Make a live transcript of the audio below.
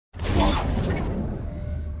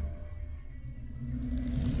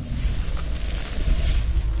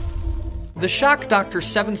The Shock Doctor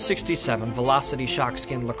 767 Velocity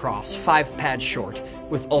ShockSkin LACROSSE 5-pad short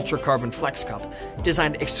with Ultra Carbon Flex Cup,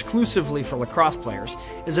 designed exclusively for lacrosse players,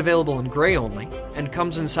 is available in gray only and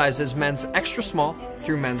comes in sizes men's extra small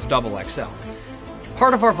through men's XXL.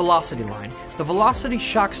 Part of our Velocity line, the Velocity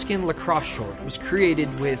ShockSkin LACROSSE short was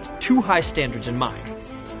created with two high standards in mind,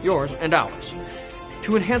 yours and ours.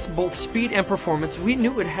 To enhance both speed and performance, we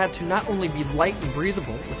knew it had to not only be light and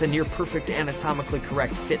breathable with a near-perfect anatomically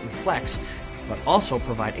correct fit and flex, but also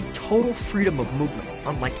provide a total freedom of movement,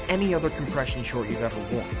 unlike any other compression short you've ever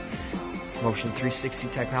worn. Motion 360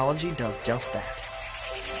 technology does just that.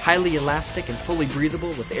 Highly elastic and fully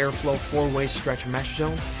breathable with airflow 4-way stretch mesh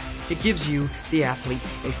zones, it gives you, the athlete,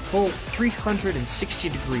 a full 360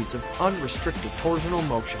 degrees of unrestricted torsional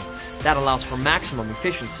motion that allows for maximum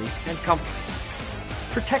efficiency and comfort.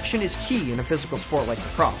 Protection is key in a physical sport like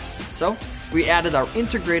lacrosse, so we added our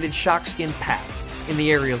integrated ShockSkin pads in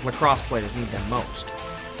the areas lacrosse players need them most.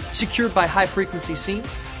 Secured by high-frequency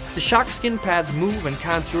seams, the ShockSkin pads move and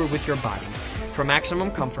contour with your body for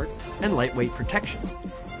maximum comfort and lightweight protection.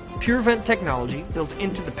 Pure-Vent technology built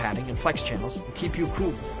into the padding and flex channels will keep you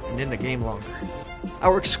cool and in the game longer.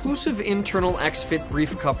 Our exclusive internal X-Fit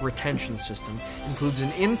Brief Cup retention system includes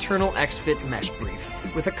an internal X-Fit mesh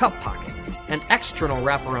brief with a cup pocket and external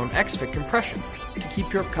wraparound X-Fit compression to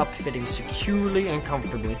keep your cup fitting securely and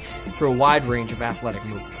comfortably through a wide range of athletic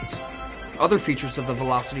movements. Other features of the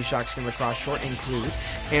Velocity ShockSkin LACROSSE short include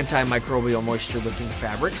anti-microbial moisture-wicking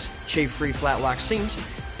fabrics, chafe-free flat-lock seams,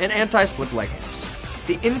 and anti-slip leg hamps.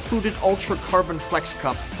 The included Ultra Carbon Flex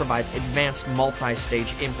Cup provides advanced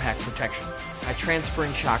multi-stage impact protection by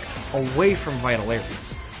transferring shock away from vital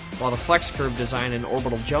areas, while the Flex Curve design and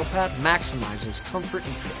orbital gel pad maximizes comfort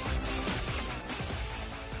and fit.